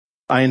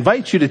I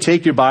invite you to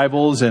take your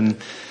Bibles and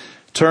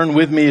turn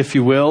with me, if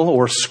you will,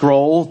 or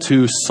scroll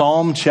to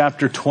Psalm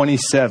chapter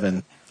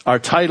 27. Our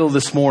title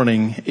this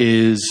morning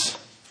is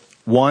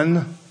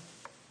One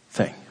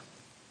Thing.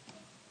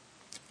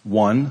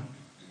 One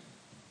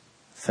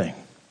Thing.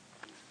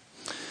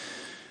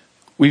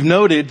 We've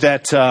noted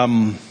that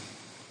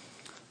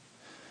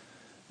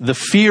the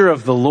fear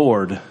of the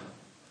Lord,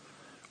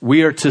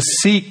 we are to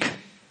seek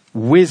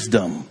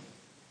wisdom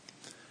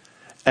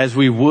as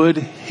we would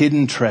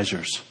hidden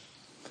treasures.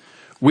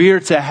 We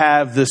are to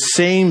have the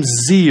same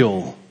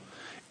zeal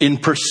in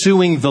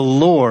pursuing the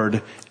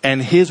Lord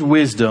and His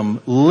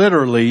wisdom,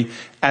 literally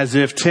as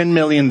if $10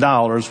 million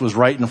was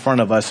right in front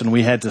of us and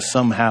we had to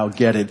somehow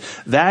get it.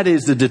 That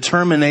is the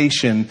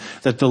determination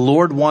that the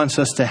Lord wants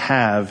us to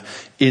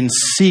have in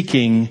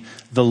seeking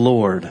the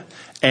Lord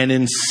and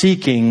in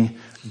seeking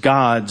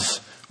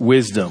God's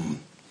wisdom.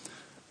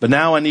 But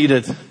now I need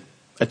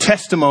a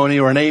testimony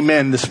or an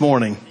amen this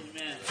morning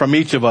from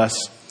each of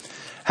us.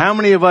 How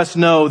many of us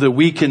know that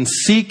we can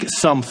seek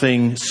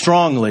something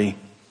strongly,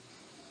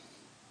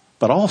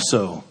 but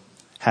also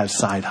have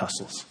side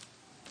hustles?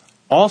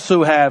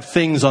 Also have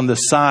things on the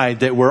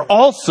side that we're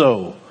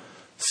also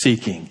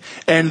seeking.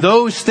 And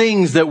those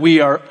things that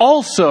we are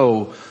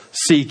also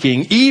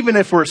seeking, even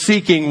if we're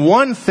seeking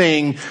one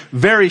thing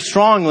very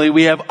strongly,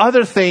 we have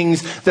other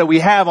things that we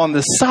have on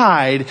the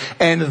side,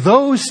 and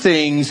those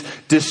things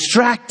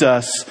distract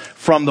us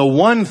from the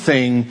one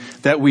thing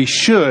that we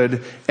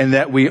should and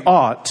that we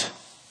ought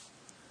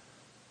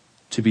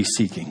to be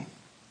seeking.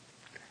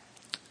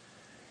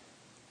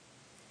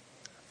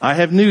 I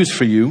have news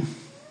for you.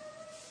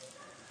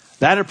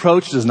 That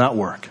approach does not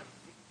work.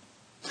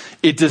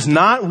 It does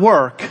not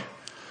work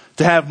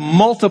to have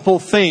multiple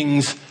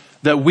things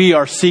that we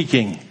are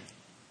seeking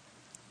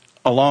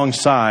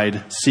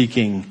alongside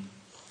seeking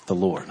the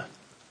Lord.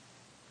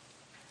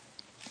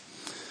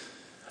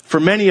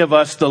 For many of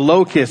us, the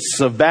locusts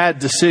of bad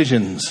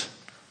decisions,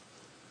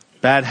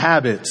 bad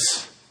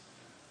habits,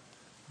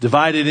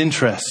 divided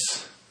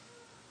interests,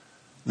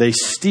 they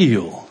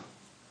steal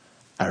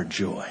our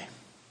joy.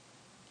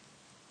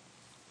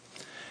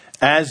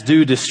 As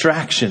do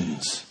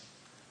distractions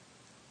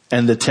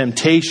and the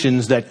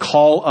temptations that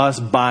call us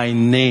by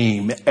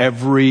name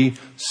every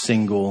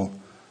single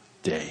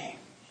day.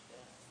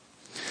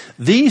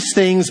 These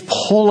things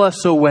pull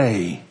us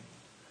away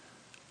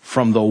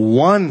from the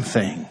one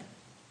thing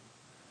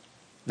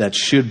that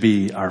should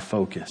be our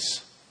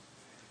focus.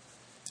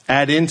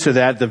 Add into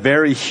that the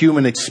very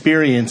human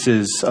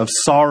experiences of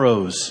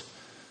sorrows,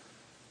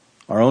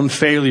 our own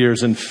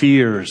failures and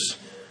fears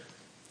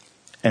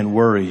and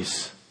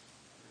worries.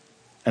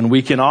 And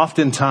we can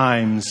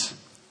oftentimes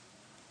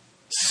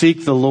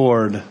seek the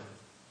Lord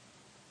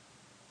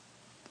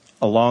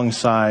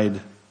alongside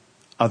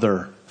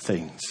other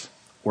things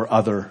or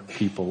other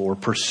people, or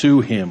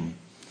pursue Him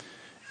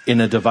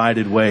in a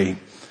divided way.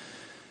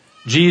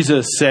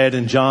 Jesus said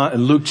in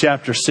Luke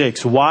chapter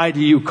 6, "Why do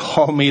you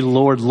call me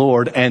Lord,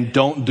 Lord, and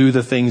don't do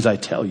the things I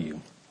tell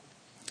you?"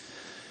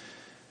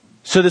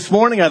 So this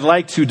morning I'd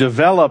like to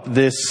develop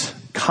this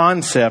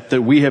concept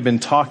that we have been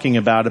talking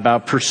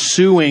about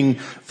pursuing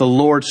the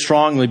Lord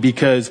strongly,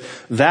 because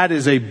that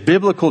is a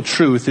biblical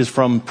truth, is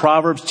from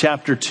Proverbs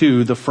chapter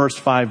 2, the first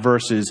 5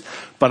 verses.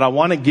 But I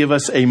want to give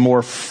us a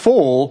more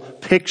full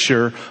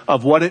picture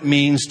of what it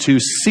means to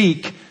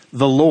seek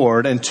the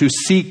Lord and to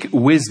seek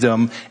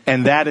wisdom.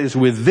 And that is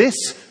with this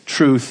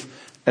truth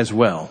as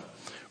well,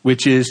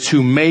 which is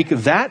to make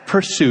that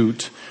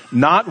pursuit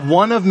not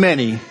one of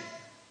many,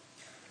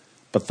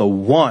 but the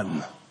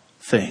one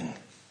thing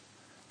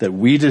that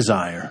we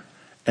desire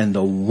and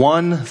the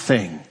one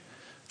thing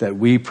that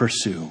we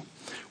pursue.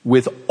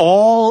 With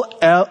all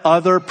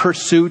other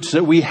pursuits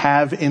that we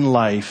have in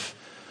life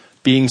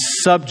being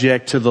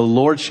subject to the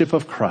Lordship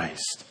of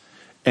Christ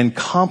and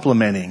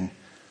complementing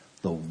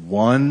the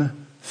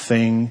one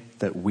thing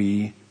that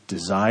we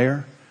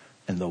desire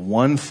and the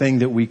one thing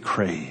that we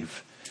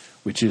crave,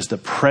 which is the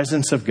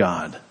presence of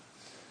God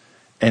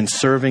and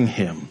serving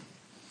Him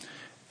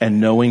and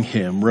knowing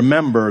Him.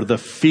 Remember, the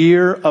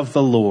fear of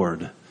the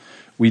Lord,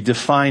 we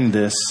define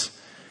this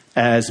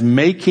as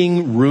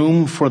making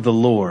room for the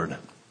Lord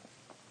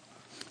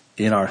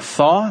in our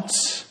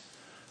thoughts,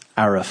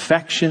 our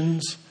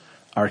affections,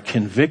 our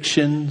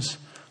convictions,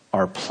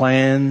 our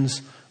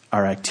plans,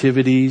 our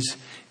activities,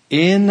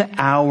 in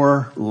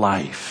our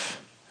life.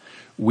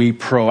 We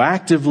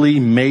proactively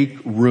make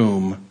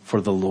room for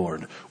the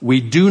Lord.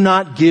 We do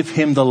not give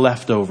Him the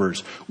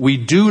leftovers. We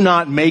do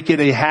not make it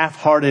a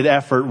half-hearted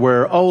effort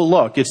where, oh,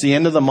 look, it's the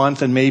end of the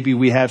month and maybe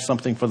we have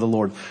something for the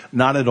Lord.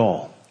 Not at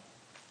all.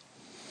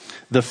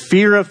 The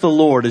fear of the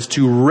Lord is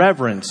to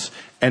reverence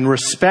and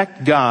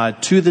respect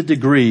God to the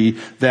degree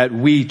that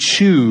we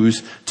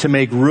choose to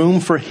make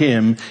room for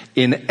Him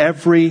in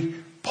every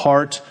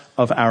part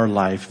of our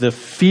life. The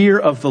fear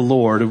of the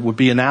Lord would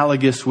be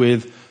analogous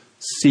with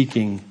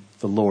seeking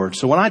the Lord.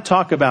 So when I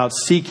talk about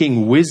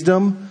seeking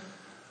wisdom,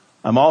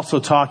 I'm also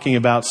talking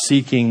about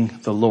seeking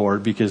the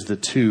Lord, because the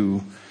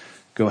two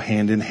go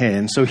hand in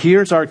hand. So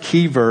here's our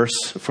key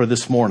verse for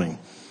this morning.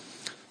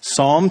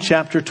 Psalm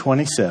chapter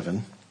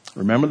 27.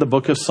 Remember, the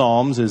book of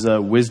Psalms is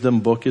a wisdom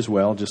book as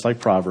well, just like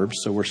Proverbs.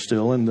 So we're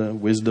still in the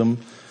wisdom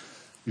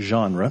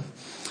genre.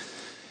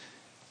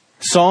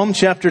 Psalm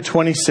chapter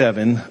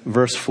 27,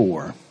 verse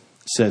 4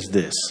 says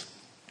this: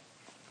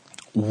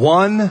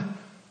 One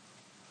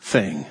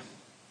thing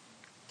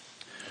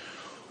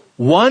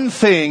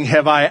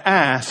have I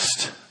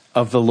asked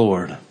of the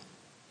Lord,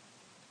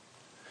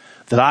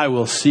 that I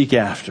will seek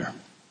after,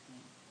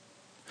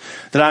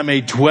 that I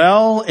may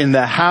dwell in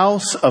the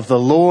house of the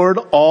Lord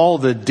all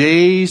the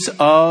days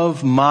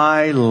of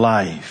my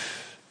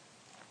life,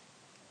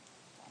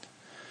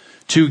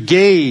 to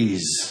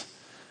gaze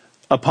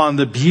upon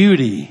the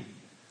beauty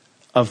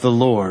of the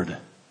Lord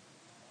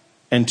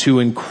and to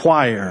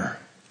inquire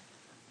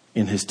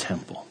in his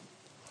temple.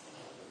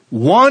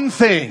 One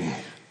thing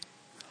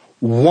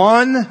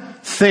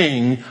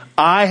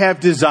I have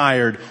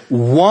desired.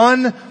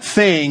 One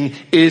thing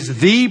is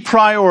the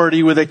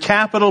priority with a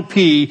capital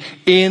P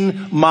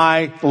in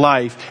my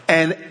life.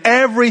 And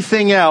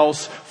everything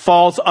else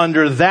falls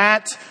under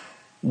that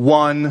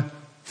one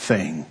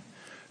thing.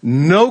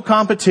 No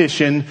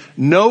competition,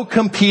 no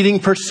competing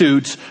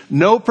pursuits,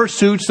 no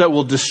pursuits that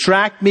will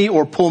distract me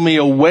or pull me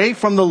away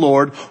from the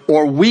Lord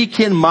or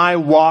weaken my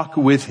walk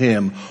with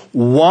him.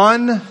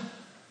 One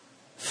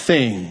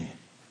thing,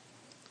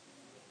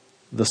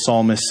 the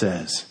psalmist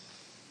says.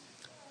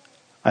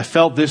 I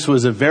felt this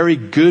was a very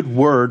good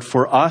word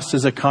for us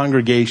as a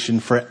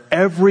congregation, for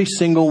every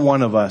single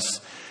one of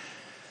us.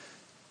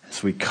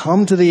 As we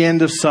come to the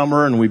end of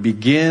summer and we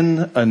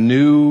begin a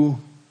new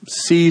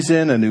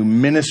season, a new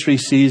ministry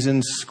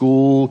season,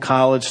 school,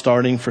 college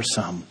starting for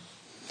some,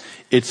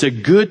 it's a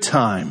good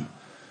time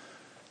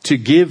to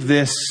give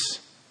this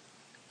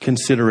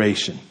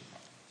consideration.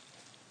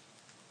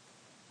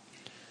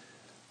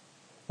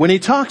 When he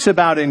talks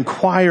about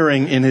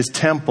inquiring in his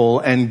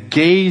temple and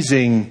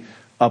gazing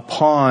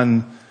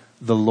upon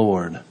the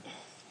Lord,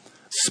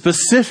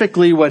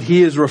 specifically what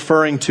he is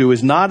referring to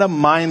is not a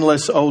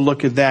mindless, oh,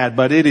 look at that,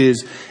 but it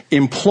is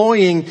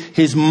employing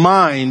his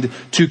mind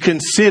to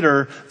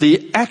consider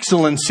the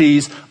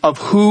excellencies of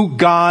who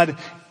God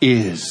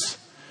is.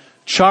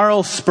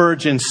 Charles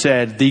Spurgeon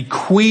said, the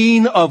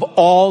queen of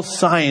all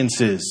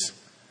sciences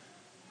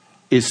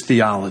is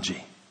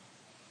theology,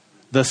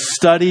 the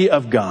study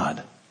of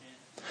God.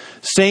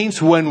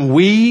 Saints, when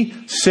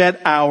we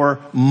set our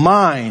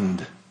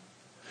mind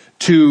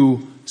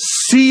to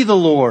see the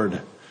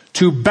Lord,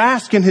 to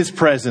bask in his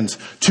presence,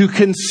 to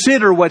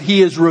consider what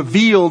he has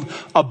revealed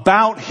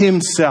about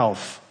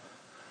himself,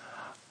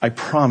 I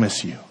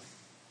promise you,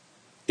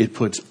 it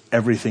puts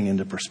everything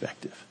into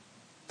perspective.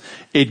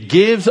 It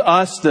gives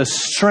us the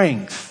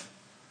strength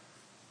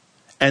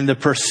and the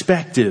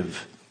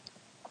perspective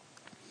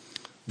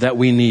that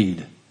we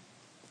need.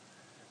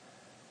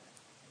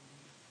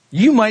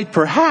 You might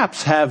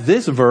perhaps have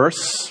this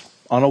verse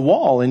on a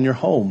wall in your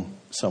home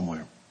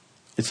somewhere.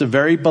 It's a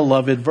very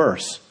beloved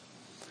verse.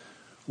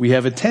 We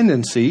have a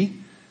tendency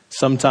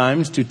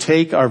sometimes to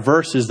take our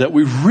verses that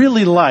we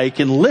really like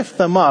and lift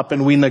them up,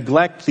 and we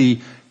neglect the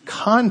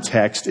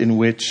context in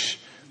which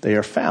they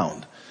are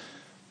found.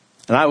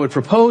 And I would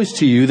propose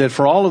to you that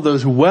for all of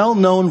those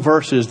well-known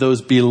verses,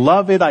 those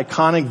beloved,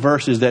 iconic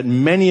verses that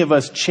many of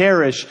us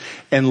cherish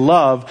and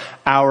love,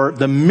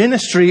 the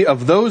ministry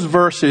of those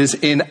verses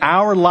in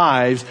our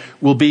lives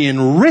will be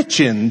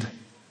enriched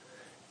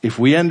if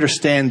we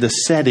understand the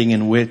setting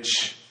in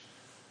which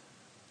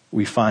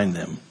we find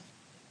them.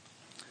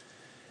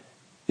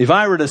 If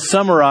I were to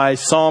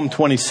summarize Psalm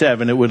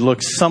 27, it would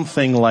look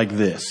something like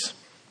this.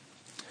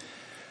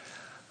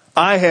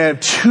 I have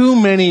too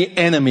many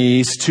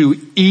enemies to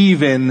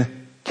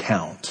even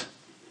count.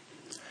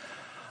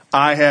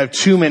 I have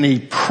too many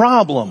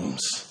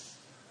problems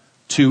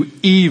to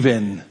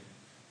even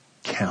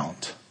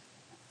count.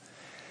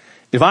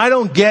 If I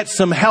don't get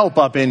some help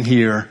up in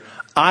here,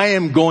 I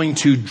am going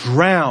to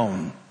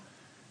drown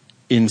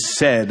in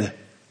said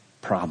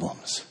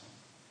problems.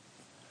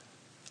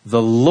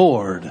 The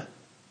Lord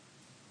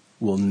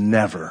will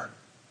never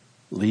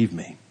leave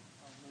me.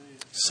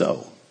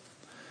 So,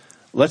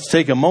 let's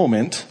take a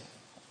moment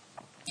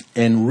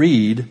and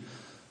read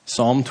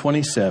Psalm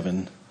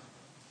 27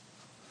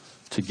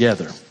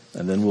 together.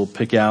 And then we'll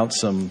pick out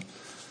some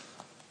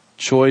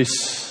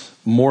choice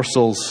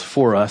morsels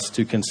for us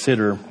to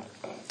consider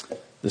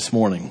this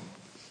morning.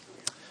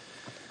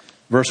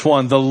 Verse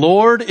 1, the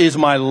Lord is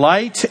my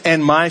light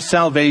and my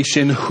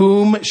salvation.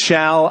 Whom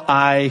shall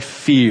I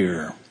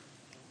fear?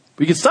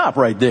 We can stop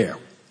right there.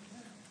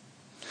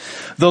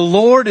 The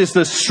Lord is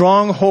the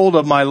stronghold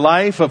of my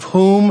life. Of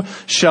whom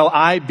shall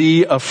I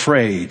be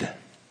afraid?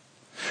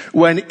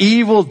 When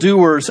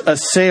evildoers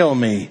assail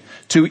me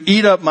to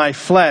eat up my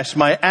flesh,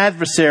 my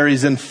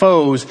adversaries and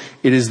foes,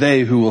 it is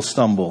they who will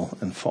stumble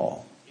and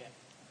fall.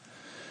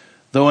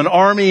 Though an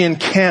army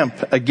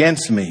encamp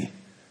against me,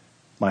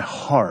 my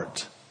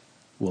heart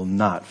will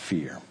not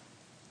fear.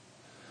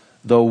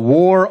 Though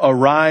war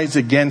arise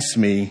against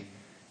me,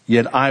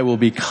 yet I will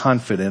be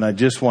confident. I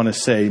just want to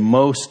say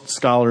most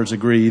scholars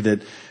agree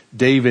that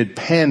David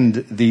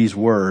penned these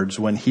words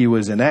when he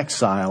was in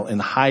exile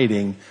and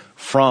hiding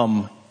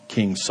from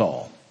King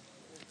Saul.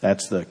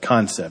 That's the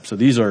concept. So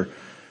these are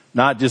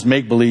not just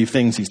make-believe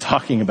things he's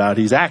talking about.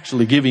 He's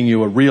actually giving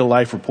you a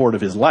real-life report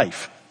of his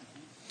life.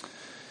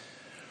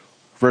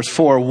 Verse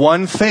 4,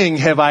 one thing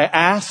have I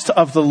asked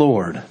of the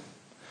Lord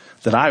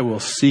that I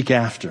will seek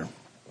after,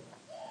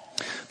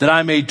 that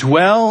I may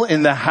dwell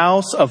in the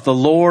house of the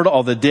Lord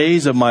all the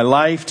days of my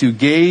life, to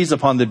gaze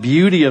upon the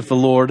beauty of the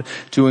Lord,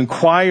 to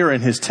inquire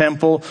in his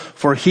temple,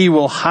 for he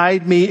will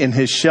hide me in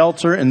his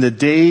shelter in the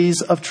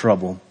days of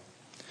trouble.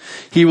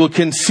 He will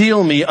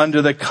conceal me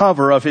under the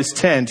cover of his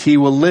tent. He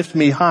will lift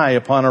me high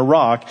upon a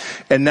rock.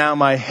 And now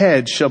my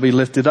head shall be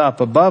lifted up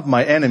above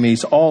my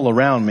enemies all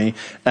around me.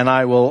 And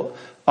I will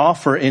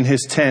offer in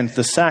his tent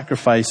the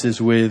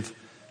sacrifices with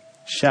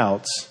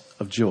shouts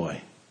of joy.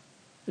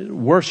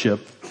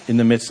 Worship in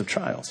the midst of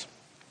trials.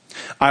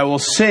 I will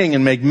sing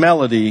and make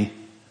melody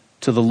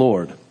to the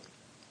Lord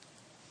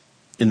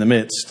in the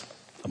midst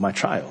of my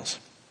trials.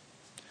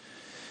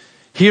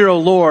 Hear, O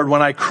Lord,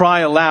 when I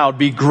cry aloud,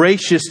 be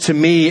gracious to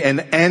me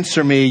and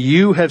answer me.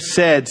 You have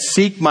said,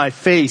 seek my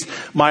face.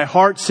 My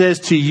heart says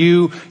to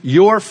you,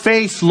 your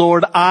face,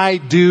 Lord, I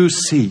do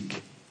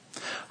seek.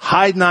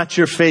 Hide not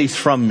your face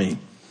from me.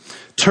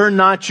 Turn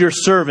not your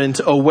servant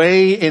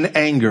away in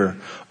anger.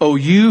 O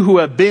you who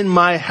have been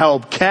my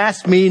help,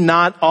 cast me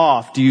not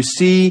off. Do you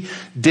see?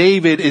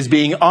 David is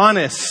being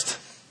honest.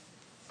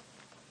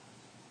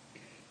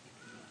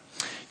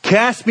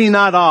 Cast me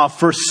not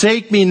off,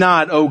 forsake me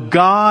not, O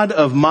God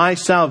of my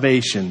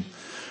salvation.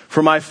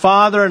 For my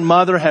father and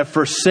mother have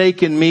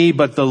forsaken me,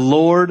 but the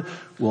Lord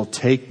will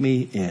take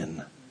me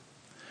in.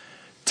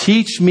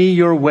 Teach me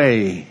your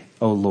way,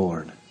 O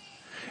Lord,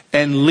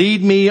 and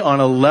lead me on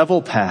a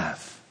level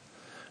path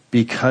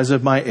because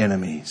of my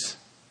enemies.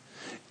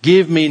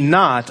 Give me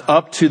not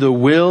up to the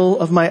will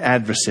of my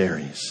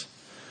adversaries.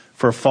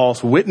 For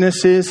false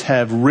witnesses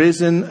have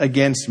risen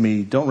against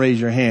me. Don't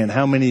raise your hand.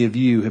 How many of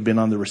you have been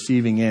on the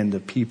receiving end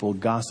of people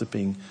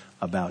gossiping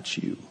about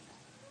you?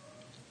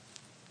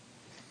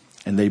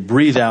 And they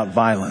breathe out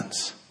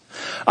violence.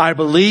 I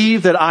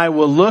believe that I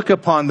will look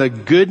upon the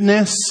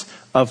goodness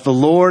of the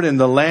Lord in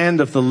the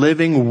land of the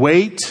living.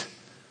 Wait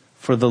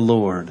for the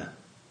Lord.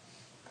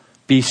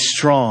 Be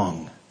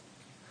strong.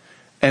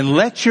 And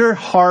let your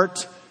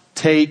heart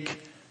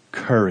take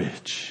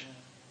courage.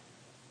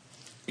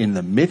 In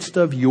the midst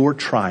of your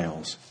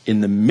trials,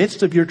 in the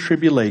midst of your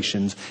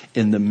tribulations,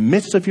 in the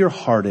midst of your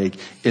heartache,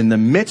 in the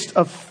midst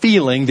of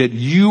feeling that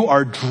you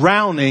are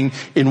drowning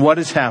in what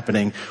is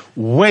happening,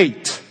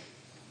 wait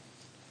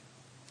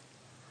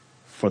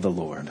for the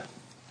Lord.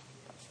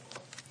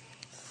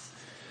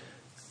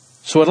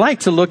 So I'd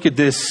like to look at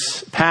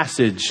this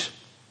passage,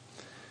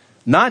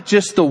 not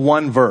just the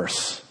one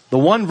verse. The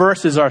one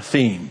verse is our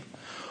theme.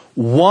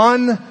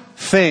 One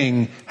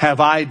thing have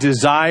I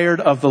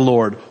desired of the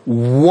Lord.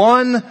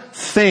 One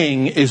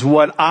thing is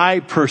what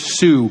I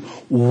pursue.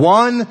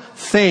 One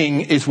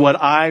thing is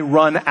what I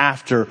run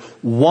after.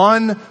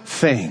 One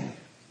thing.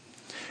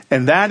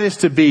 And that is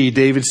to be,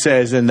 David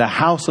says, in the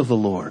house of the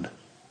Lord.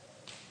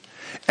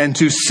 And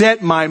to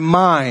set my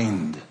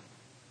mind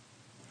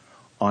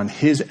on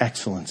his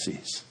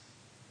excellencies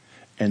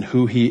and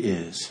who he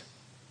is.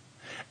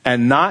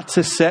 And not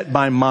to set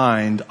my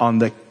mind on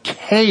the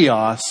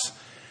chaos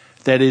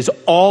that is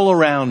all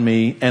around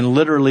me and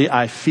literally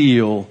I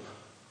feel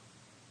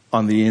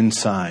on the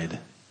inside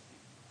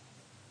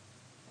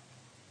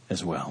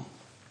as well.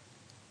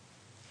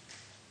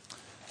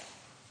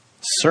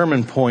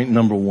 Sermon point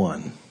number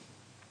 1.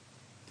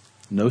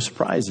 No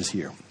surprises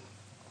here.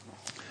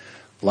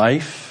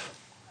 Life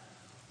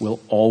will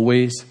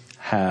always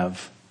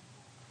have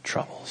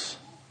troubles.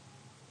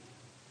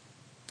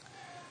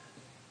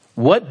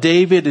 What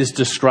David is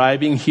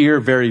describing here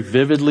very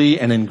vividly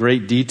and in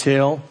great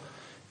detail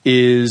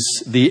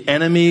is the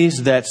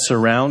enemies that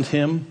surround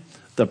him,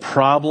 the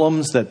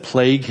problems that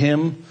plague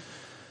him,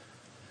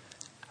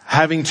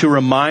 having to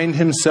remind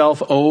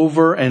himself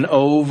over and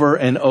over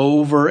and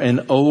over and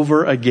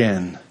over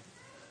again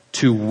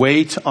to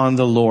wait on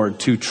the Lord,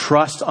 to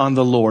trust on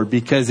the Lord,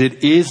 because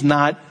it is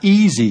not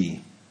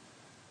easy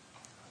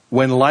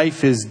when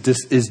life is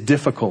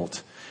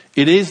difficult.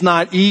 It is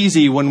not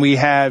easy when we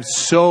have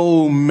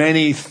so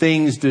many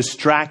things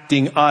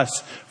distracting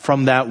us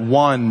from that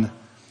one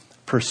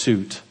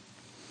pursuit.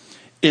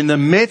 In the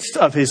midst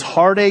of his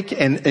heartache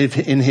and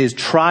in his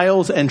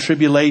trials and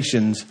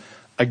tribulations,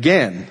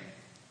 again,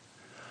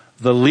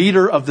 the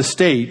leader of the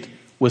state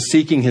was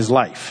seeking his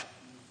life.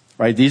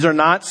 Right? These are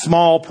not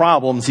small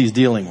problems he's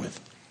dealing with.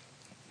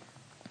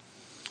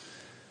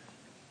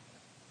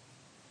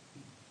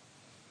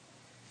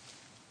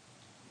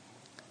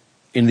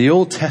 In the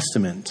Old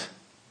Testament,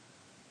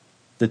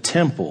 the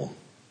temple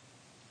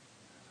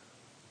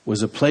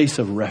was a place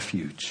of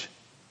refuge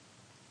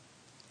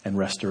and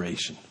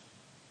restoration.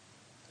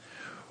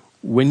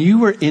 When you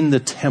were in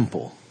the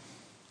temple,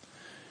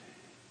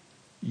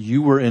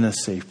 you were in a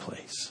safe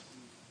place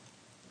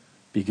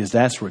because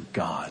that's where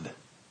God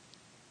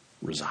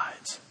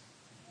resides.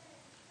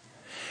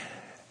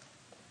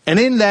 And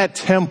in that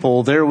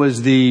temple, there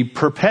was the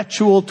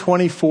perpetual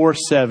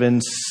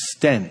 24/7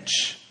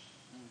 stench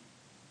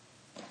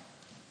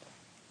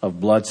of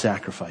blood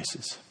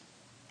sacrifices,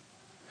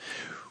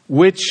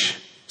 which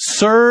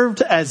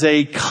served as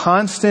a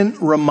constant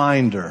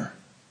reminder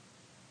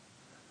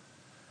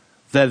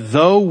that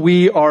though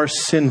we are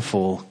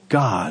sinful,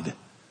 God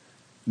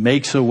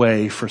makes a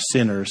way for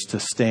sinners to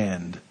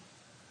stand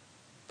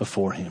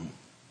before Him.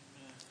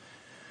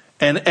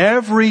 And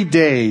every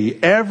day,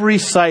 every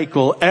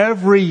cycle,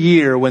 every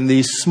year when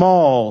these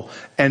small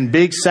and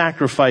big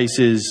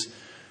sacrifices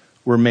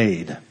were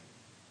made,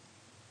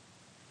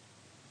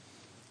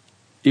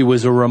 it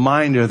was a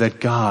reminder that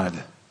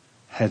God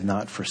had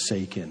not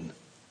forsaken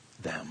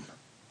them.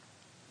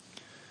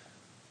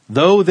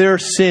 Though their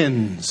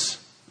sins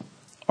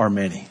are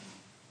many,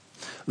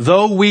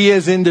 though we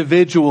as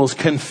individuals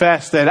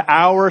confess that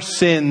our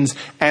sins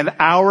and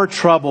our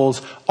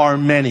troubles are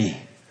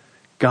many,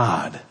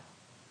 God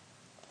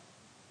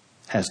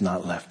has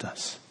not left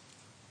us.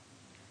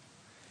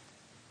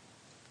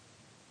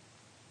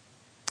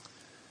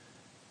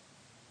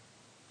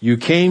 You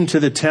came to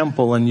the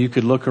temple and you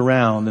could look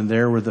around and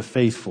there were the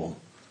faithful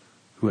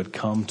who had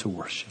come to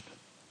worship.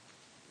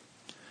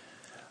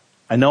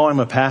 I know I'm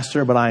a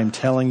pastor, but I am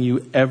telling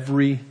you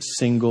every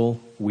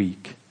single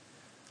week,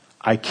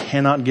 I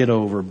cannot get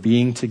over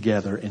being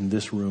together in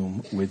this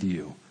room with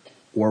you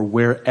or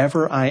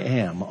wherever I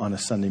am on a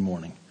Sunday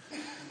morning.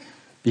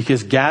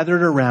 Because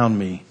gathered around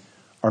me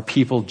are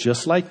people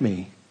just like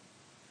me,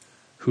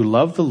 who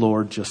love the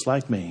Lord just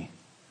like me,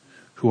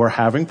 who are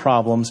having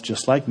problems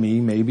just like me,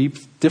 maybe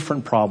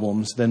different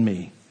problems than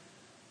me.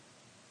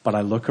 But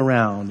I look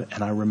around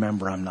and I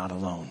remember I'm not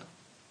alone.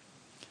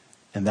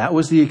 And that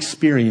was the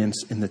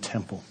experience in the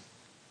temple.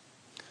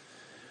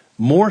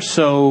 More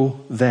so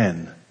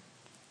then,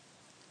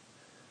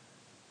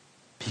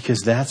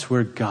 because that's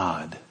where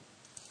God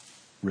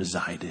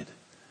resided.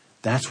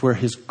 That's where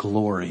His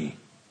glory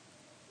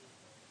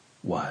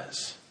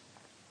was.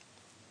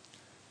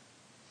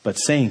 But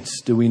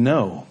saints, do we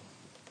know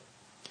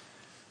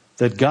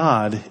that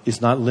God is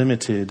not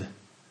limited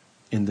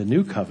in the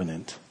new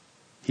covenant?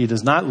 He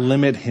does not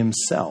limit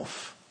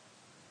Himself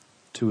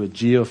to a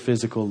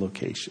geophysical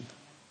location.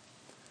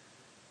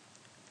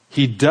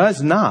 He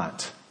does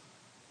not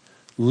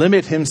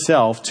limit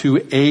Himself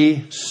to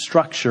a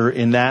structure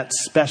in that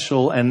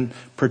special and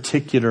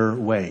particular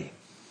way.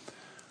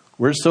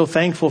 We're so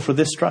thankful for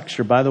this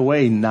structure. By the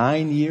way,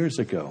 9 years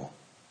ago,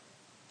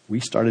 we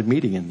started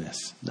meeting in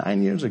this.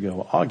 9 years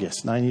ago,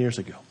 August, 9 years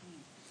ago.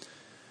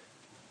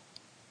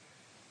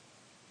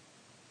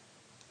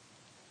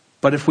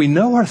 But if we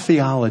know our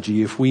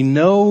theology, if we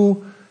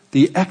know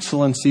the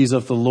excellencies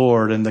of the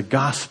Lord and the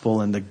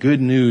gospel and the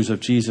good news of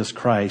Jesus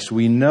Christ,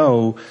 we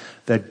know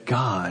that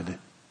God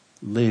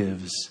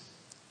lives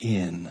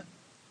in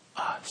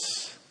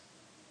us.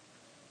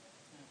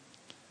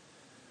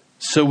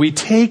 So we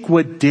take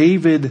what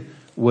David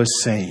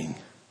was saying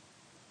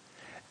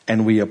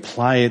and we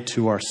apply it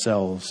to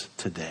ourselves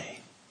today.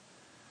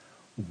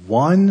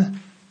 One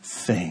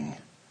thing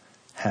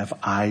have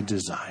I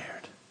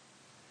desired,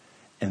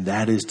 and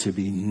that is to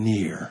be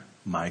near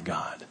my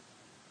God.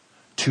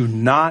 To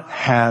not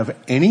have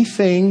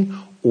anything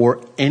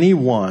or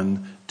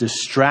anyone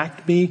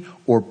distract me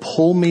or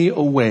pull me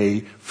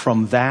away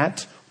from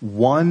that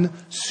one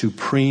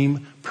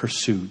supreme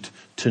pursuit,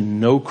 to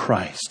know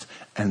Christ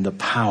and the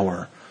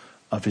power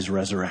of His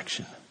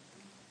resurrection.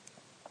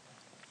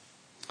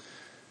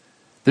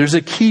 There's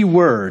a key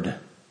word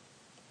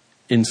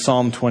in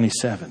Psalm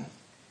 27.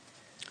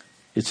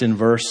 It's in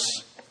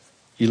verse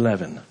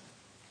 11.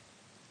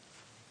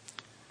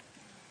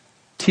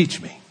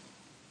 Teach me.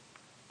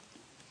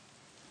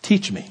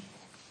 Teach me.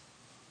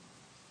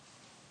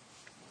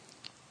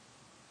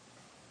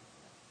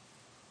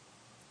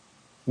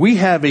 We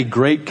have a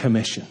great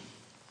commission.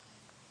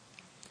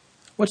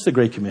 What's the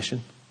Great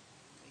Commission?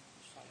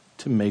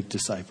 To make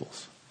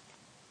disciples.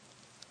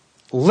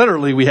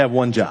 Literally, we have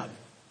one job.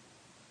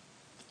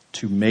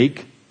 To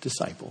make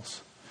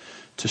disciples.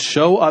 To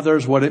show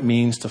others what it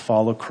means to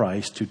follow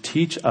Christ. To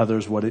teach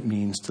others what it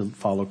means to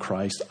follow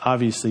Christ.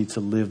 Obviously, to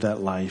live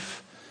that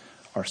life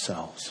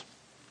ourselves.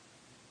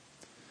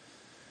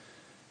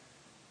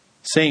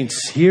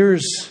 Saints,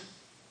 here's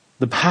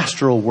the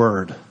pastoral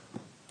word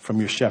from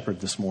your shepherd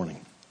this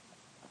morning.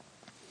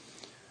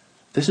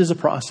 This is a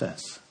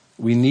process.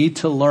 We need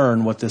to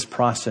learn what this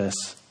process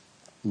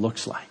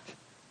looks like.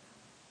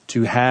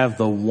 To have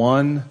the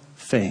one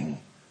thing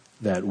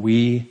that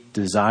we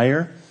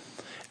desire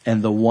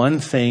and the one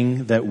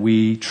thing that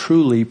we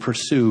truly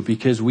pursue,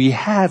 because we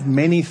have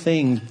many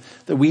things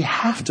that we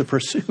have to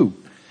pursue,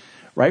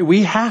 right?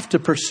 We have to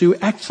pursue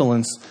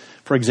excellence,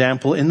 for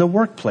example, in the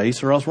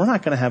workplace, or else we're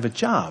not going to have a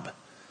job.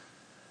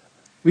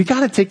 We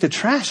got to take the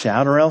trash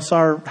out or else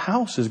our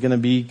house is going to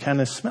be kind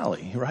of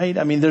smelly, right?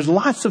 I mean, there's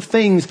lots of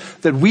things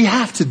that we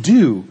have to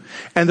do.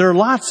 And there are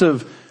lots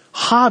of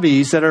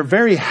hobbies that are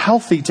very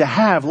healthy to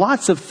have,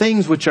 lots of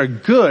things which are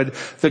good.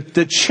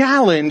 The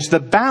challenge, the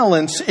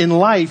balance in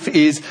life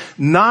is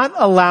not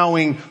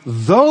allowing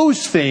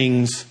those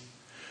things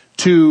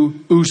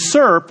to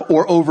usurp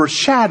or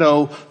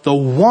overshadow the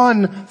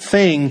one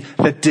thing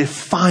that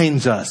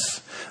defines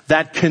us,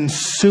 that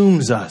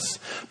consumes us.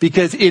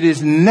 Because it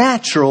is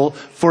natural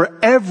for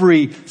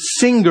every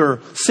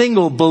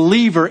single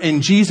believer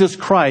in Jesus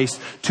Christ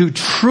to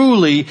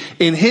truly,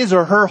 in his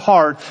or her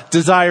heart,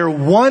 desire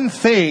one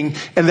thing,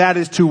 and that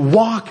is to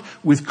walk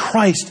with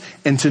Christ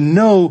and to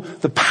know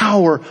the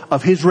power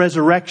of his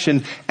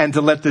resurrection and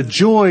to let the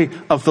joy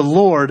of the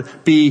Lord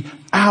be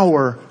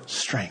our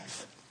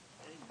strength.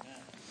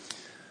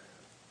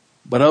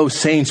 But oh,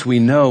 saints, we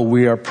know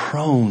we are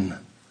prone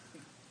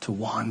to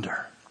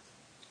wander.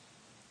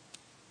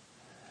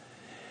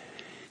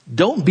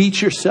 Don't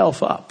beat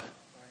yourself up.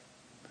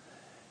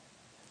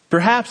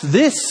 Perhaps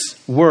this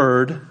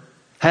word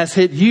has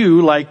hit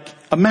you like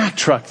a Mack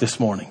truck this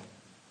morning.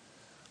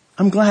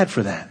 I'm glad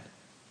for that.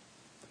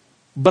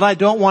 But I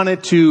don't want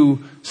it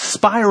to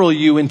spiral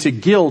you into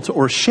guilt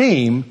or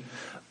shame,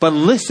 but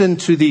listen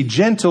to the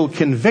gentle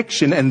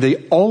conviction and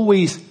the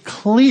always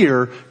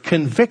clear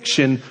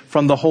conviction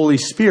from the Holy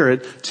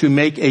Spirit to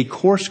make a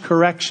course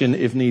correction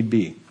if need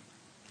be.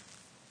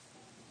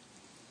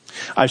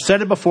 I've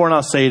said it before and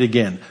I'll say it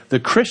again. The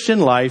Christian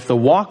life,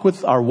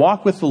 our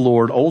walk with the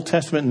Lord, Old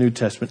Testament, New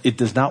Testament, it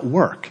does not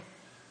work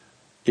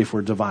if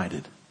we're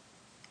divided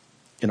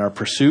in our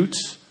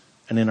pursuits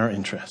and in our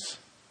interests.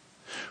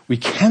 We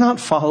cannot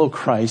follow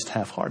Christ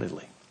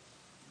half-heartedly.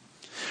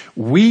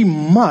 We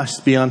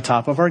must be on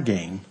top of our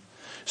game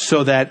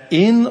so that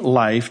in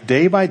life,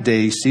 day by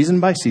day, season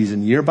by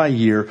season, year by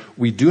year,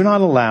 we do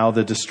not allow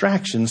the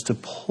distractions to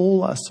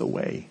pull us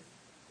away,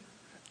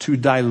 to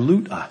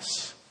dilute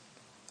us.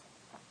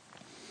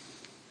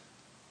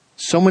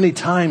 So many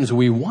times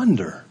we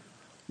wonder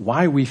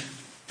why we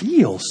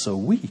feel so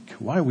weak,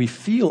 why we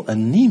feel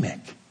anemic.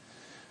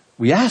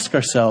 We ask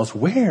ourselves,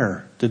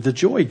 where did the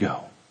joy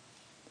go?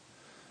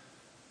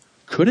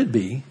 Could it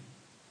be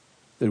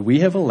that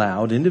we have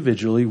allowed,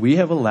 individually, we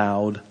have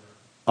allowed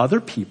other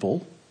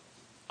people,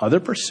 other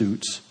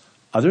pursuits,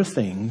 other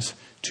things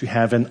to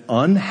have an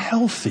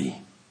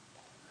unhealthy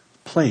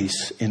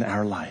place in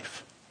our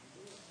life?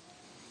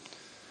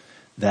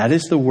 That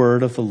is the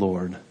word of the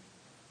Lord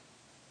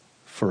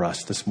for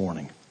us this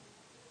morning.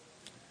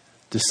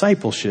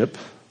 Discipleship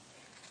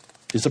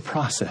is a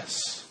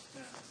process.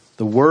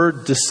 The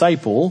word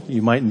disciple,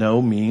 you might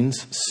know,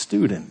 means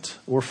student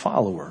or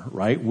follower,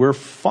 right? We're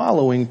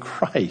following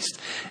Christ,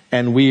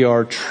 and we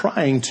are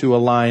trying to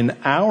align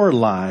our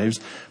lives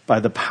by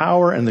the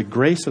power and the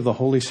grace of the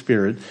Holy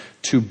Spirit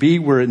to be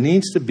where it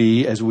needs to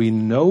be as we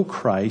know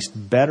Christ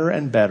better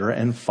and better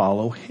and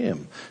follow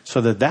him, so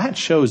that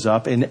shows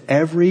up in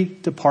every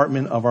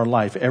department of our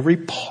life, every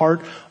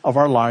part of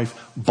our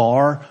life,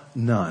 bar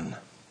none.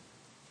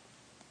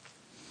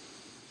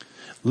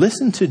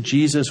 Listen to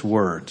Jesus'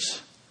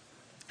 words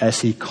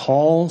as he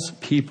calls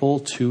people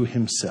to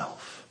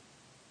himself.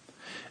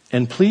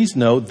 And please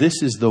note,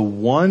 this is the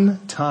one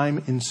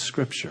time in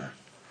Scripture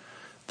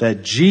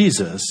that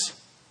Jesus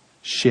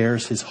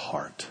shares his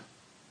heart.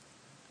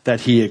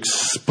 That he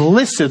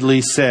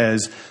explicitly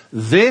says,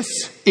 "This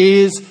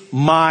is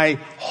my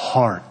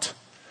heart."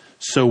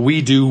 So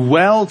we do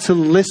well to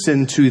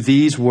listen to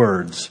these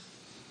words,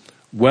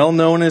 well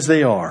known as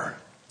they are.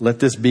 Let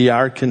this be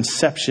our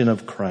conception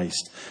of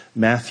Christ.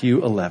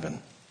 Matthew 11,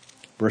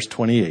 verse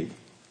 28.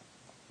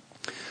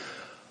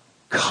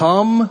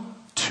 "Come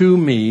to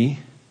me,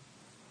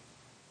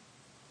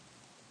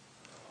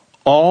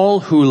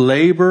 all who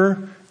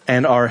labor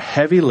and are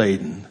heavy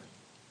laden,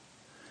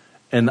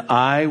 and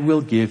I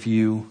will give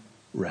you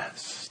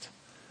rest."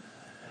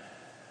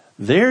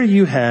 There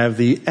you have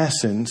the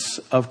essence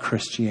of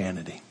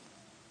Christianity.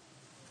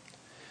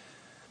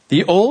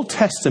 The Old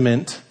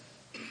Testament,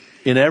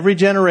 in every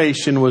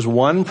generation, was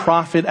one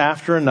prophet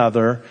after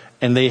another,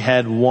 and they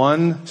had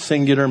one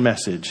singular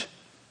message,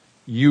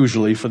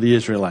 usually for the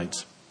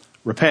Israelites.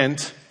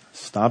 Repent,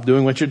 stop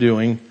doing what you're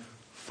doing,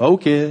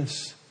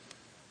 focus,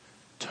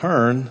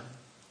 turn,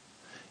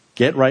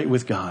 get right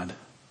with God,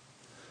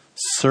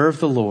 serve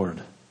the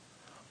Lord,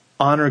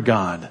 honor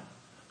God,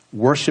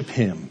 worship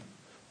him,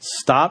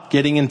 stop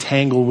getting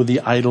entangled with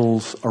the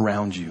idols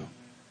around you,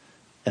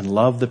 and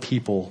love the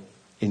people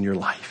in your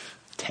life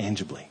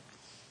tangibly.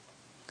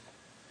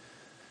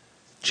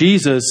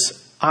 Jesus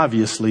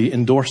obviously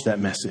endorsed that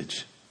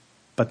message,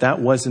 but that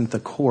wasn't the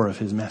core of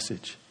his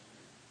message.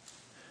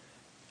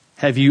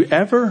 Have you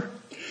ever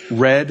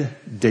read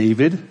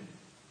David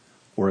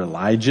or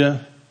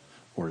Elijah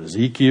or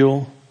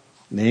Ezekiel?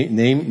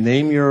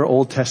 Name your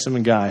Old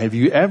Testament guy. Have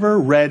you ever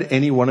read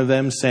any one of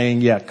them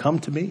saying, "Yeah, come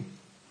to me.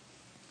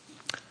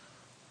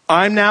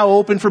 I'm now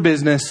open for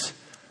business.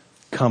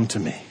 Come to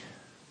me"?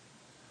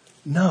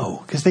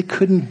 No, because they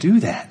couldn't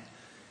do that.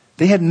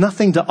 They had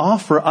nothing to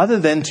offer other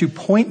than to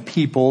point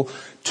people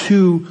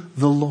to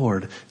the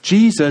Lord.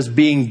 Jesus,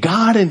 being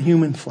God in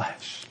human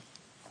flesh,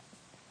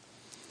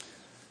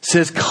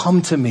 says,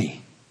 "Come to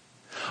me.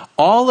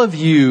 all of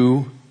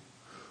you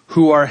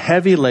who are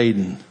heavy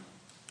laden,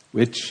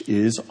 which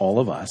is all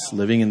of us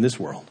living in this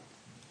world.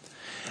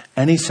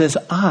 And he says,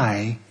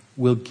 I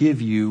will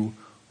give you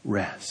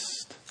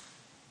rest.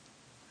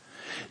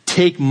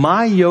 Take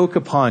my yoke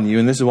upon you,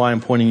 and this is why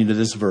I'm pointing you to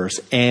this verse,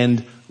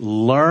 and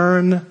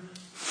learn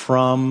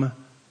from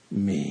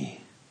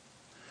me.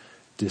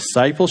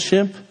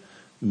 Discipleship,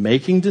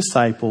 making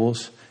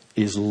disciples,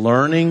 is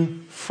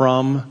learning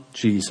from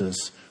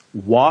Jesus,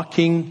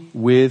 walking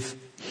with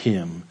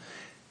him,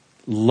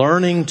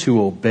 learning to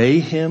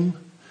obey him,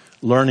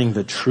 learning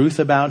the truth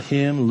about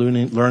him,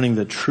 learning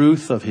the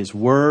truth of his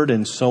word,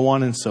 and so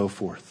on and so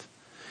forth.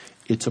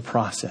 It's a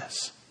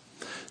process.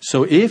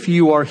 So if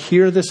you are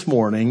here this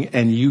morning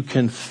and you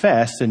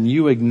confess and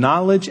you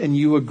acknowledge and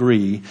you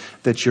agree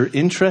that your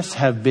interests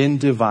have been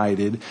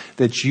divided,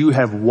 that you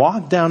have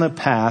walked down a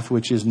path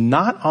which is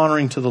not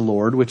honoring to the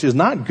Lord, which is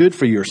not good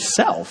for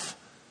yourself,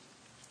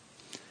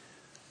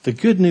 the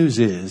good news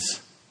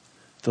is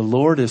the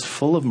Lord is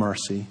full of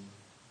mercy.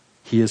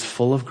 He is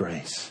full of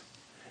grace.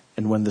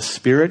 And when the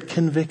Spirit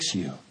convicts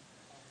you,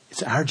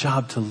 it's our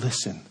job to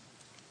listen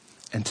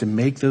and to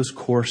make those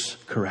course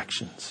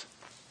corrections.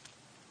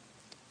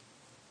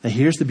 Now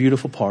here's the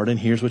beautiful part, and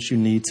here's what you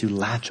need to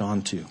latch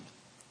on to.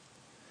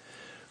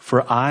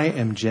 For I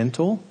am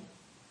gentle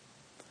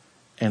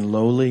and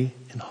lowly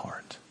in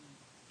heart.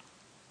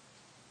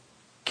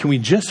 Can we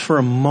just for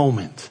a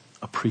moment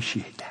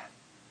appreciate that?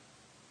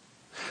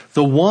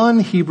 The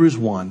one, Hebrews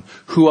 1,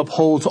 who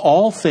upholds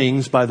all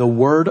things by the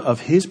word of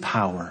his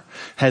power,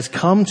 has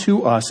come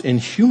to us in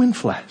human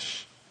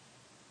flesh,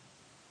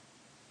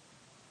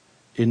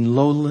 in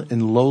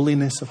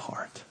lowliness of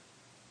heart.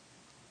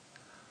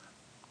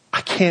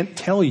 I can't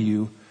tell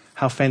you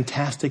how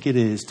fantastic it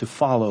is to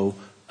follow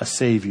a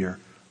Savior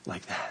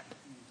like that.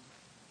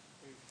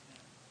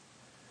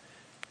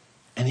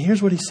 And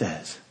here's what he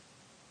says.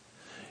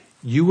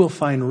 You will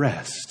find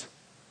rest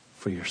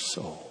for your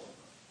soul.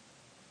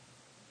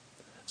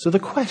 So the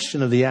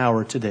question of the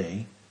hour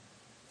today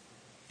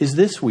is,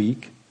 this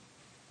week,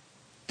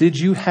 did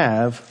you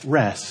have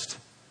rest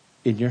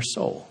in your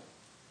soul?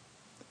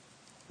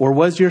 Or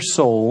was your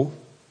soul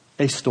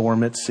a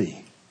storm at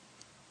sea?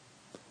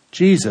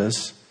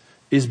 Jesus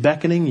is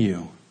beckoning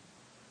you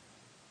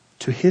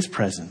to his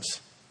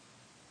presence,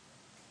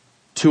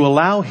 to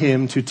allow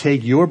him to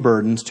take your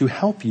burdens, to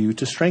help you,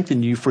 to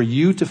strengthen you, for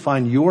you to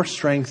find your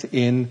strength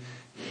in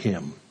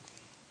him.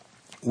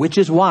 Which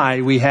is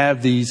why we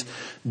have these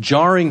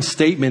jarring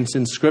statements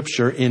in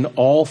Scripture, in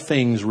all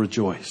things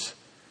rejoice.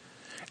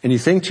 And you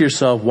think to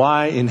yourself,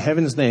 why in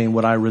heaven's name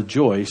would I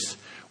rejoice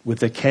with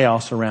the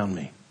chaos around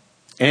me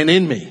and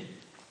in me?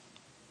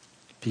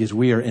 Because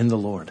we are in the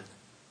Lord.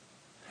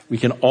 We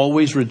can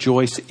always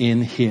rejoice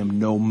in him,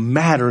 no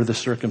matter the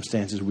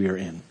circumstances we are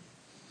in.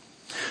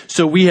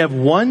 So we have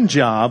one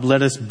job,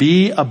 let us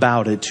be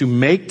about it, to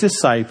make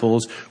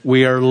disciples.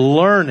 We are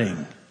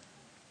learning.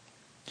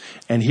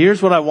 And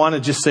here's what I want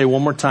to just say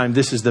one more time.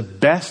 This is the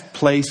best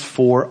place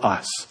for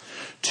us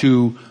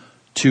to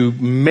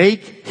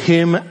make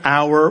him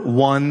our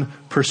one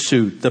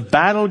pursuit. The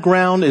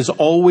battleground is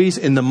always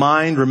in the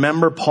mind.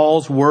 Remember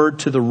Paul's word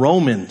to the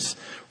Romans.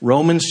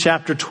 Romans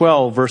chapter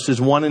 12,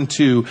 verses 1 and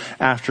 2.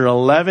 After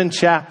 11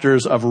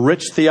 chapters of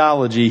rich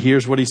theology,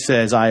 here's what he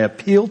says. I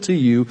appeal to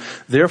you,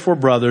 therefore,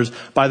 brothers,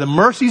 by the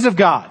mercies of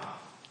God.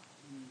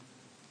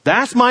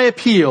 That's my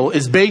appeal,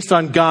 is based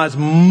on God's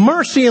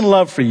mercy and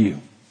love for you.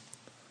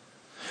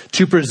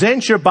 To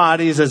present your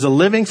bodies as a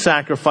living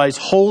sacrifice,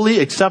 holy,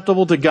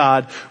 acceptable to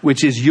God,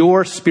 which is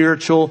your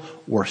spiritual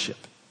worship.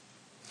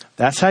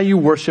 That's how you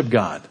worship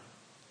God.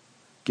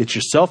 Get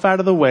yourself out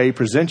of the way,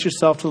 present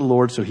yourself to the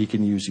Lord so he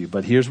can use you.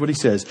 But here's what he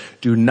says.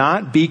 Do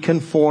not be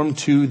conformed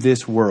to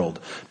this world.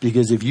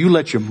 Because if you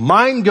let your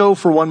mind go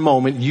for one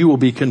moment, you will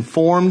be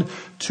conformed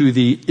to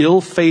the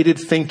ill-fated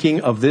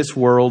thinking of this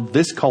world,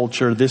 this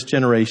culture, this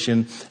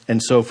generation,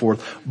 and so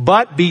forth.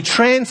 But be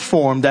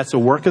transformed, that's a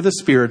work of the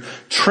Spirit,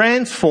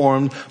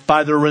 transformed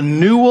by the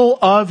renewal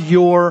of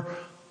your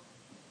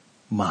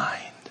mind.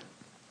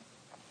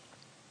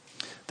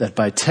 That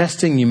by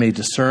testing you may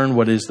discern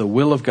what is the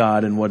will of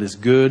God and what is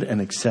good and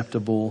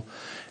acceptable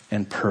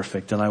and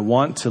perfect. And I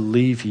want to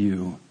leave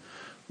you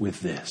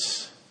with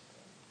this.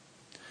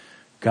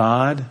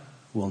 God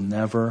will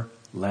never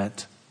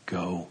let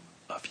go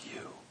of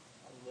you.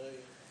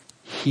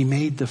 He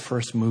made the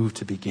first move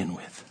to begin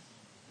with.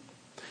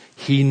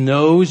 He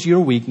knows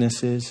your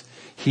weaknesses.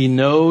 He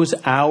knows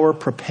our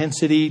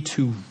propensity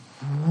to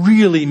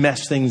really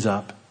mess things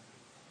up.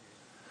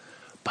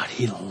 But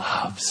he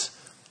loves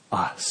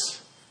us.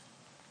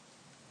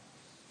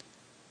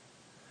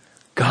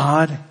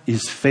 God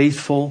is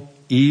faithful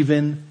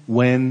even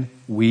when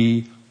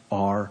we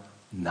are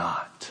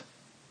not.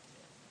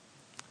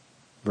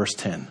 Verse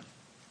 10.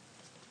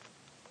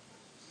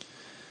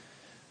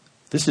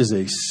 This is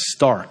a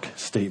stark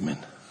statement.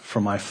 For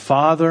my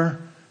father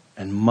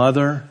and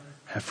mother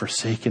have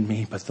forsaken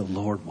me, but the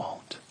Lord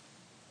won't.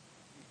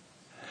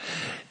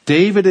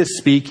 David is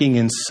speaking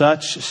in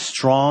such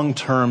strong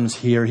terms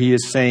here. He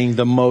is saying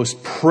the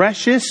most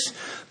precious,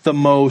 the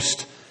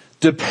most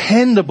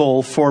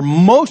dependable, for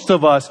most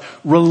of us,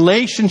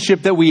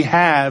 relationship that we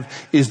have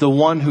is the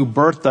one who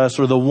birthed us,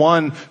 or the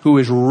one who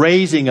is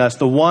raising us,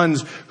 the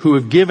ones who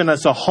have given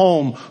us a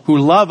home, who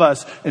love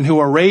us and who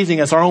are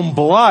raising us, our own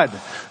blood.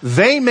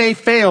 They may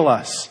fail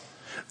us.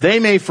 They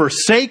may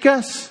forsake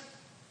us,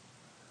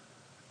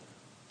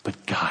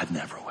 but God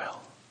never will.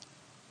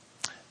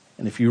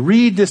 And if you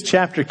read this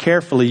chapter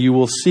carefully, you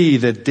will see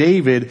that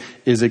David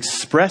is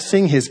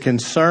expressing his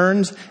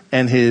concerns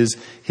and his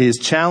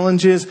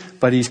challenges,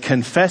 but he's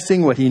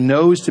confessing what he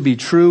knows to be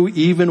true,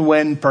 even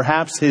when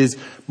perhaps his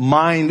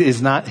mind is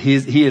not,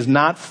 he has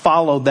not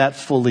followed that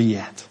fully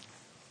yet.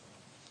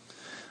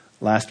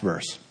 Last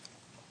verse,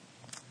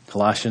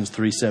 Colossians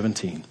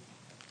 3:17.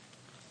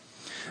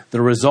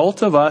 The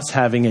result of us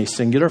having a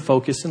singular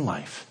focus in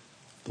life,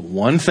 the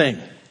one thing,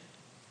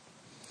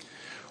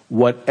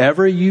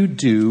 whatever you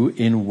do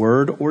in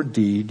word or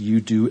deed,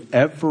 you do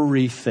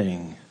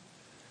everything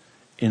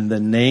in the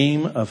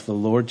name of the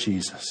Lord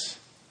Jesus,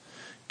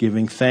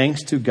 giving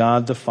thanks to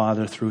God the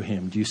Father through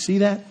him. Do you see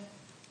that?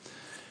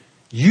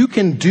 You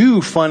can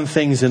do fun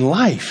things in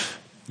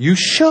life. You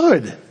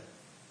should.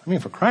 I mean,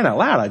 for crying out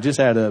loud, I just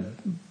had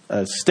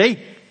a steak,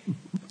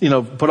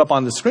 put up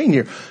on the screen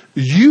here.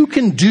 You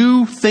can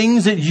do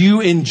things that you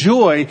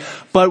enjoy,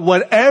 but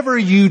whatever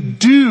you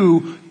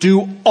do,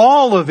 do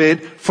all of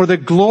it for the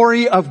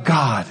glory of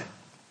God.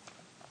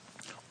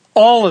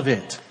 All of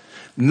it.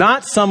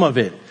 Not some of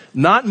it.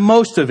 Not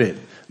most of it.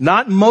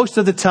 Not most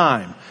of the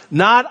time.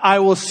 Not I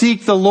will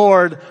seek the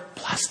Lord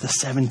plus the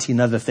 17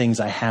 other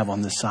things I have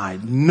on the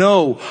side.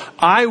 No,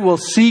 I will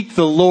seek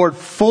the Lord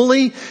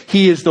fully.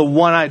 He is the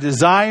one I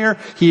desire.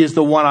 He is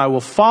the one I will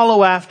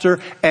follow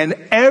after. And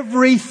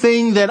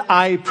everything that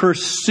I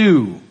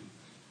pursue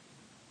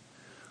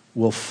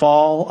will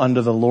fall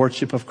under the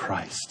lordship of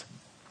Christ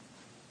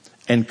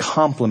and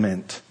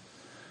complement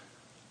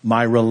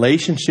my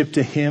relationship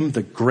to him,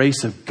 the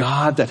grace of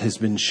God that has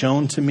been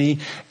shown to me,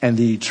 and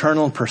the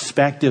eternal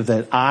perspective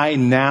that I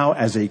now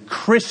as a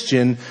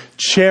Christian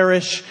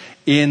cherish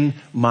in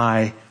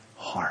my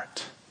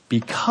heart.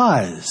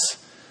 Because,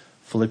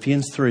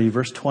 Philippians 3,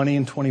 verse 20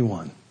 and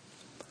 21,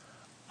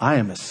 I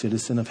am a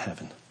citizen of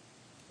heaven.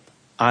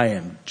 I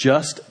am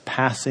just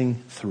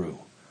passing through.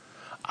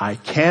 I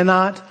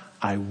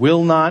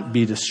will not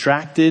be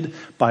distracted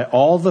by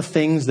all the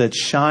things that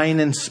shine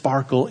and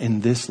sparkle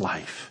in this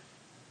life.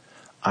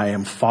 I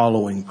am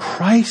following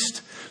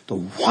Christ. The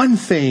one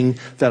thing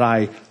that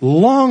I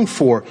long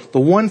for, the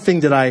one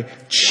thing that I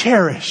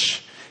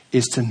cherish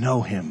is to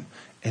know him.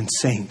 And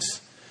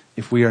saints,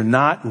 if we are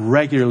not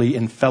regularly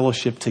in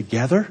fellowship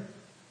together,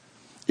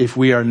 if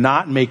we are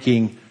not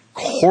making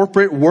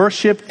corporate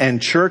worship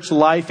and church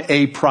life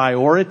a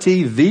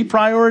priority, the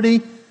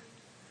priority,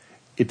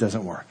 it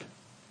doesn't work.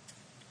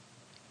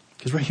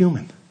 Because we're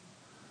human.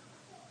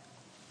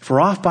 If we're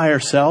off by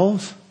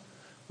ourselves,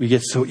 we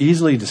get so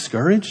easily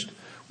discouraged.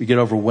 We get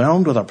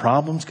overwhelmed with our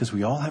problems because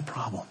we all have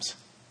problems.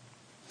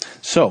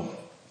 So,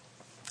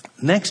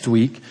 next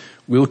week,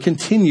 we'll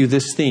continue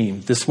this theme.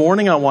 This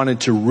morning, I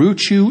wanted to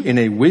root you in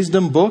a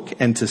wisdom book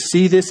and to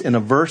see this in a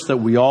verse that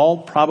we all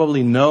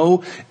probably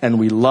know and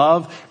we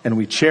love and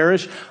we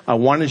cherish. I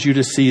wanted you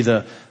to see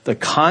the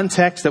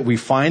context that we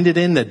find it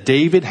in, that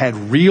David had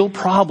real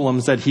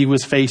problems that he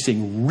was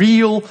facing.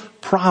 Real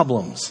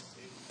problems.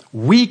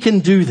 We can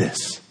do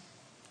this.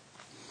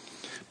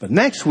 But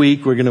next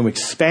week, we're going to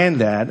expand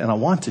that, and I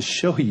want to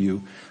show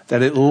you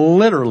that it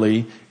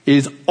literally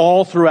is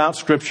all throughout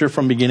Scripture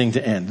from beginning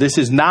to end. This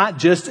is not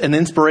just an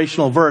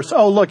inspirational verse.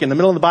 Oh, look, in the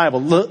middle of the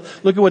Bible, look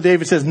at what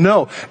David says.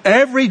 No,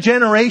 every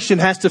generation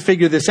has to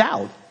figure this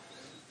out.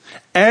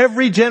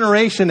 Every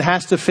generation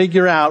has to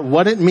figure out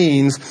what it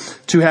means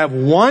to have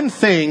one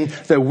thing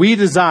that we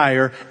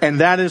desire,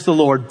 and that is the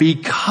Lord,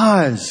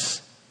 because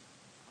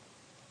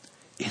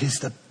it is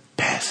the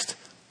best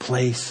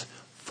place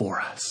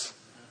for us.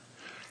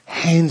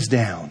 Hands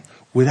down,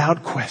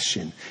 without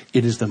question,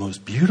 it is the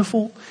most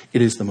beautiful,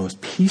 it is the most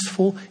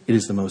peaceful, it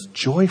is the most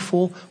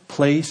joyful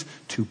place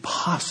to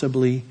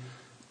possibly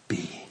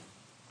be.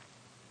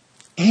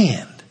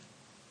 And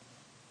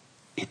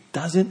it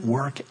doesn't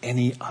work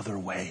any other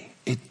way.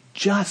 It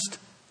just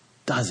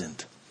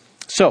doesn't.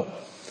 So,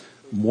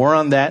 more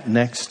on that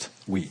next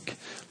week.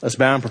 Let's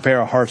bow and prepare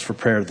our hearts for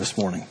prayer this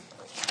morning.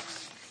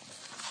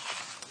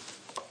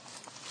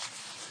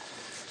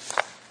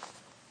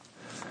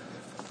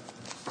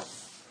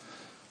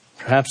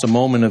 Perhaps a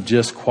moment of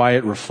just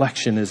quiet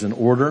reflection is in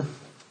order.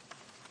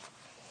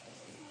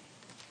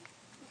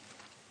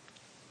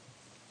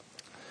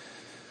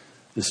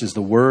 This is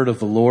the word of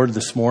the Lord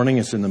this morning.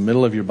 It's in the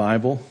middle of your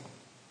Bible.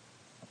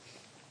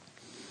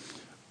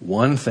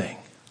 One thing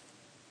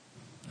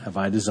have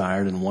I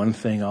desired, and one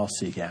thing I'll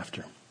seek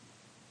after.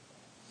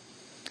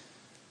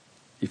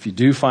 If you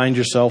do find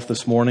yourself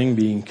this morning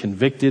being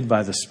convicted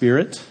by the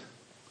Spirit,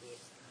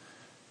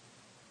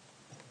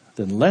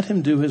 then let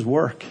him do his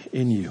work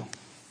in you.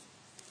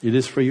 It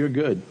is for your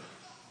good.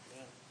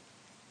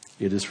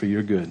 It is for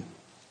your good.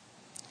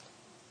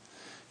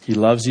 He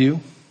loves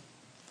you.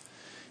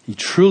 He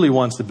truly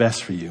wants the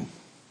best for you.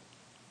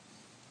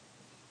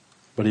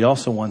 But he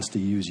also wants to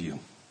use you.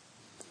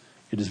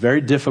 It is very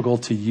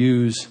difficult to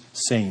use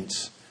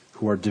saints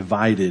who are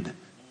divided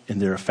in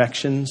their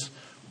affections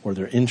or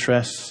their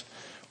interests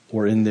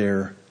or in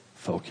their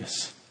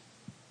focus.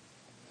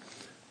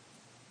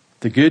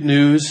 The good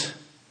news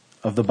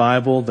of the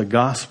Bible, the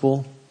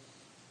gospel,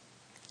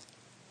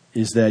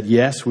 is that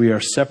yes, we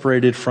are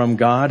separated from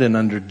God and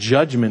under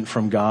judgment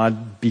from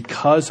God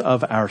because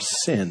of our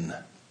sin.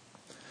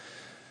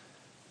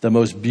 The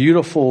most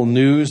beautiful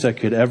news that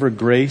could ever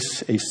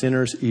grace a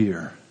sinner's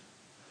ear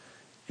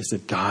is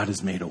that God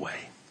has made a way.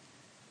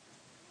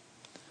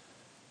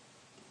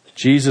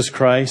 Jesus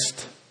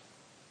Christ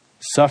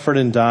suffered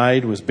and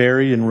died, was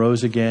buried and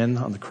rose again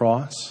on the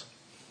cross.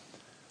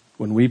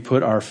 When we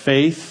put our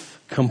faith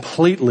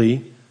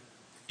completely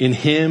in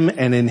Him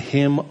and in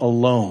Him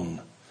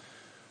alone,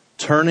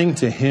 turning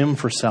to Him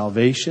for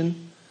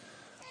salvation,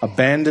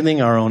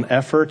 abandoning our own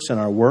efforts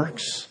and our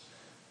works,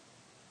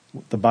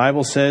 the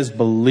Bible says,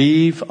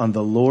 believe on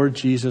the Lord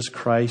Jesus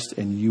Christ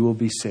and you will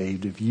be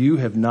saved. If you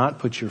have not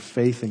put your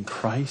faith in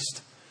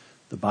Christ,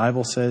 the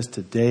Bible says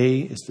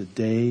today is the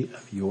day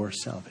of your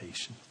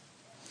salvation.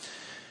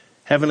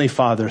 Heavenly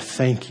Father,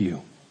 thank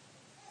you.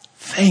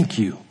 Thank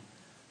you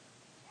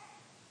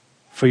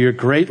for your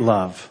great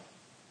love,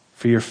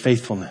 for your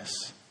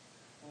faithfulness.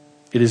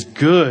 It is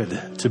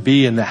good to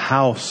be in the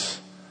house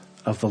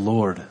of the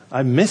Lord.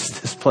 I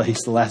missed this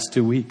place the last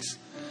 2 weeks.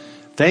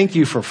 Thank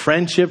you for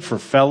friendship, for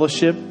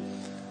fellowship,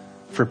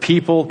 for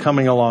people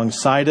coming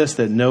alongside us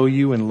that know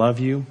you and love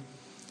you.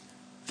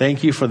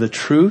 Thank you for the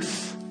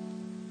truth,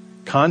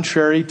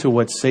 contrary to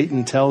what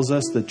Satan tells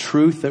us, the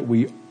truth that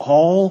we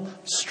all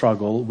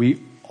struggle,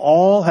 we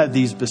all have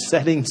these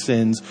besetting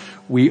sins,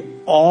 we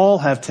all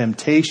have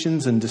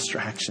temptations and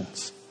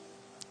distractions.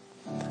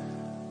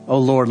 Oh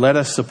Lord, let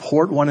us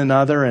support one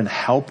another and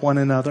help one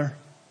another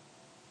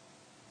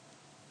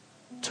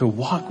to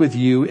walk with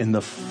you in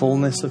the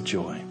fullness of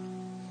joy.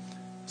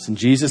 It's in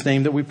Jesus'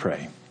 name that we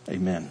pray.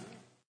 Amen.